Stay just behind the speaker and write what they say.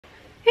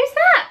Who's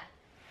that?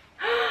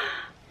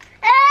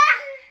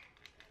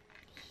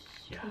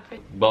 Yeah.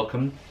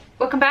 Welcome.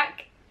 Welcome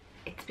back.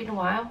 It's been a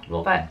while.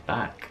 Welcome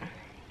back.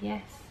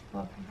 Yes,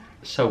 welcome back.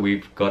 So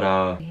we've got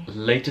our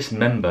latest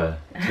member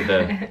to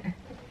the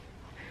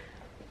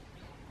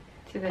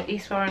to the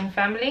Iswaran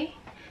family.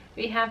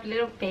 We have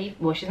little baby.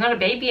 Well, she's not a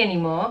baby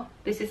anymore.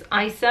 This is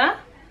Isa.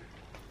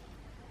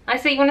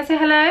 Isa, you want to say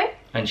hello?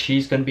 and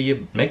she's gonna be a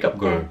makeup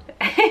guru.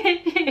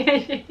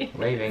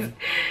 Waving.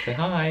 Say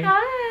hi.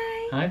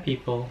 Hi. Hi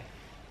people.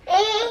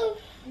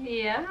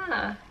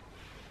 Yeah.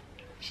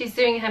 She's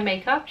doing her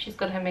makeup. She's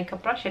got her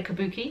makeup brush, her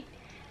kabuki.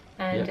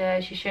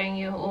 And she's showing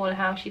you all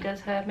how she does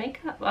her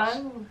makeup.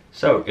 Oh.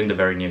 So in the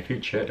very near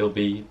future, it'll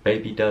be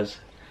baby does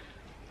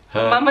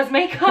her Mama's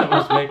makeup.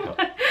 Mama's makeup.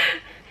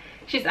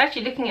 She's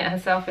actually looking at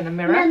herself in the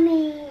mirror.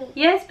 Mommy.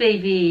 Yes,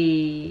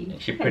 baby.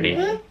 Is she pretty?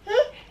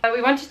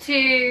 We wanted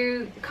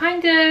to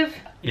kind of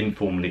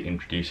Informally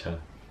introduce her.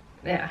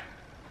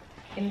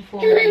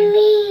 informally.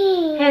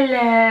 Mommy.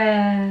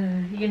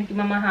 Hello. You're gonna give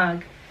Mama a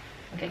hug.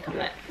 Okay, come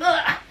there.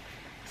 Ugh.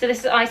 So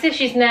this is Isa.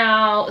 She's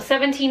now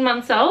 17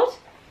 months old.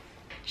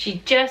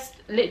 She just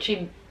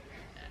literally,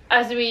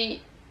 as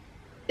we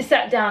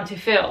sat down to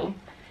film,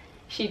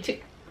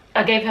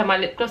 I gave her my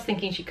lip gloss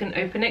thinking she couldn't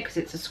open it because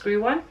it's a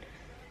screw one.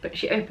 But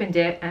she opened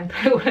it and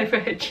put it all over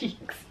her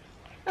cheeks.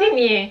 Didn't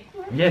you?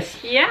 Yes.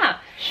 Yeah.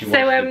 She So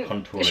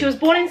contouring. she was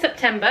born in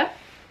September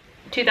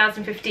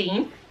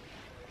 2015.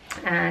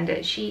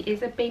 And she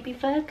is a baby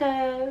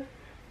Virgo.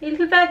 A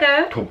little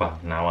Virgo. Oh, wow,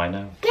 now I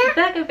know.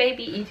 Virgo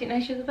baby. You didn't know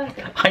she was a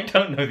Virgo. I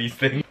don't know these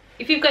things.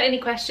 If you've got any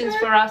questions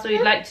for us or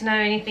you'd like to know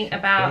anything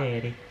about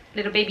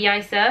little baby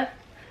Isa,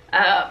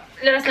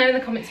 let us know in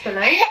the comments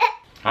below.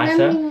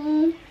 Isa,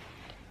 Mommy.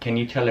 can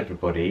you tell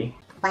everybody?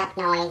 What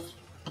noise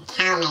a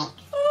cow makes?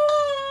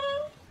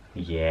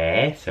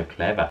 Yeah, so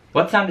clever.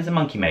 What sound does a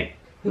monkey make?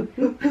 Good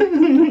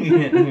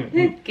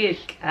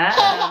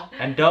girl.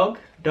 And dog?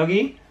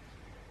 Doggy?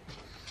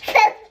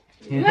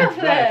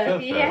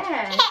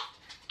 Yes.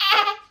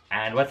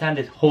 And what sound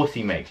does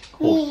horsey make?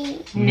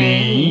 Horse.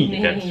 Neigh.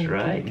 Neigh. That's Neigh.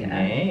 right. Good girl.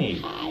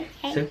 Neigh.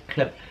 So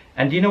clever.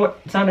 And do you know what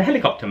sound a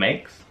helicopter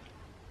makes?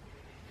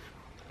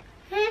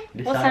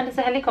 This What sound does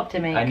a helicopter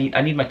make? I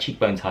need my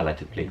cheekbones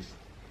highlighted, please.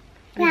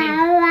 Wow,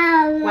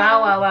 wow,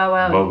 Wow, wow, wow,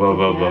 wow. Whoa, whoa,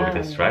 whoa, whoa. Yeah.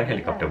 That's right.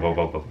 Helicopter. Whoa,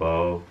 whoa, whoa,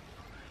 whoa.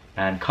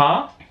 And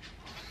car?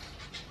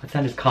 What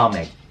sound does car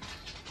make?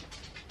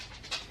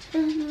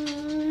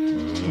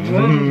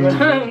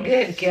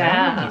 Good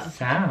girl.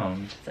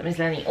 Sound. So Miss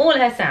learning all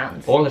her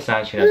sounds. All the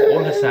sounds, she knows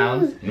all her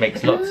sounds,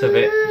 makes lots of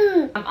it.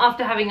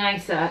 After having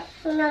Isa,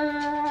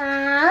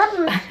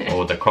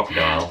 Or the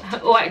crocodile.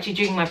 or actually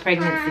during my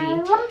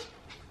pregnancy,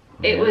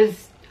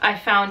 I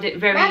found it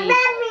very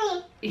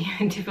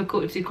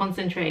difficult to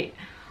concentrate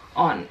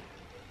on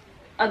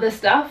other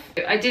stuff.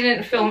 I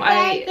didn't film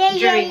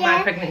during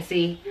my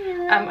pregnancy.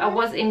 I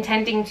was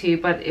intending to,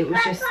 but it was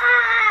just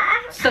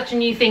such a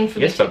new thing for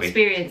me to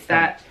experience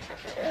that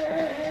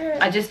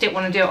I just didn't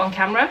want to do it on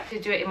camera, to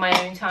do it in my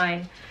own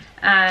time,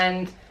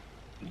 and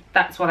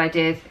that's what I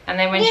did. And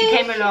then when she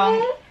came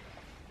along,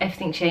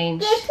 everything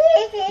changed.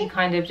 You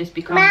kind of just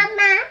become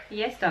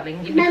yes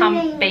darling, you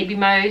become baby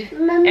mode.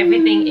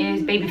 Everything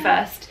is baby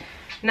first.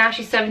 Now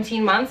she's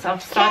 17 months.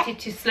 I've started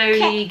to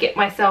slowly get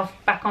myself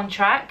back on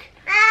track.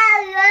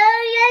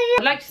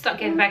 I'd like to start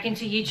getting back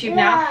into YouTube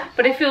now,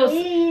 but it feels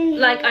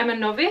like I'm a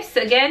novice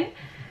again,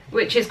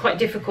 which is quite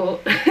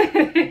difficult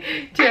to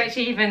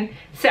actually even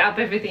set up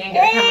everything and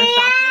get the camera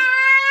started.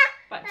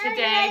 But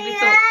today we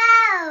thought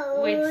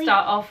we'd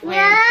start off with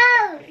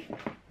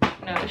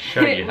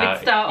Show you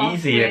how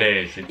easy it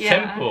is. It's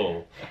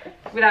simple.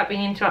 without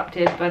being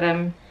interrupted. But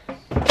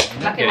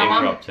luckily my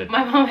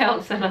mum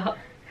helps a lot.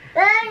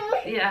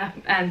 Yeah,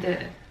 and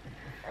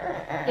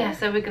yeah,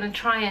 so we're gonna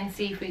try and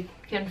see if we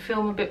can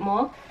film a bit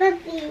more.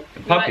 Puppy.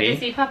 Puppy. You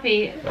see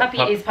Puppy. Puppy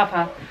is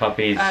Papa.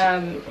 Puppy's.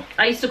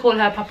 I used to call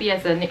her Puppy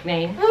as a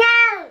nickname. No.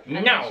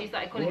 And then she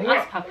started calling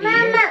us Puppy.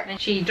 Then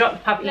she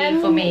dropped Puppy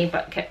for me,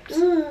 but kept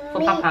for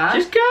Papa.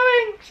 She's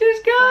going. She's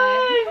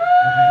going.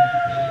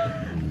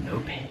 No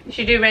baby.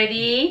 Should we do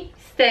ready,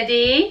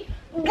 steady,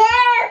 Go.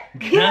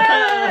 go?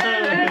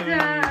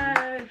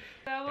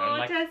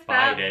 Like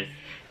spiders.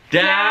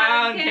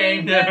 Down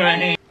came the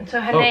rain. So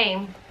her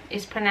name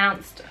is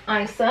pronounced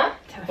Isa.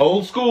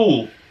 Old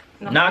school.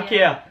 Nokia.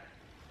 Nokia.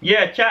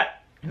 Yeah,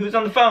 chat. Who's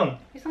on the phone?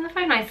 Who's on the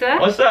phone, Isa?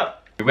 What's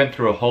up? We went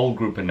through a whole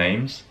group of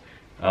names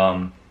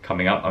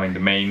coming up. I mean, the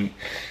main,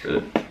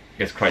 I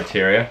guess,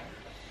 criteria,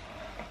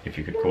 if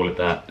you could call it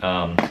that,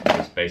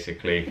 was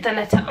basically The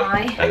letter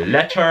I. a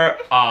letter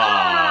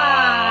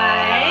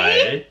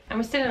I. And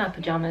we're still in our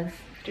pajamas.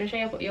 Do you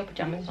want to show your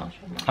pajamas? Not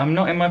sure. I'm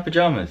not in my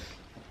pajamas.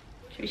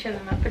 Should we show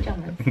them our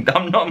pajamas?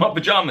 I'm not in my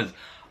pajamas.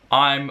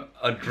 I'm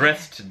a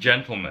dressed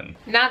gentleman.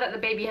 Now that the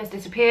baby has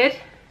disappeared,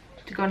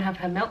 to go and have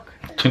her milk.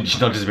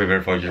 She's not just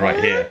very far, she's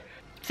right here.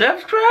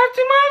 Subscribe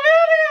to my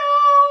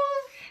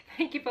videos!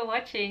 Thank you for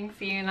watching.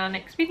 See you in our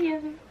next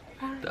video.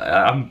 Bye.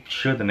 I'm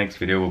sure the next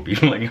video will be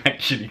like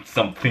actually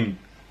something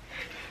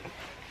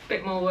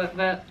bit more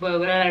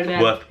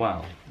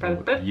Worthwhile.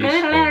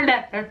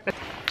 Useful.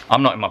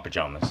 I'm not in my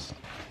pajamas.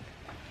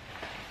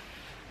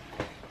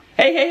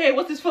 Hey,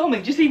 what's this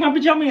filming? Just leave my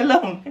pajamas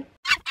alone.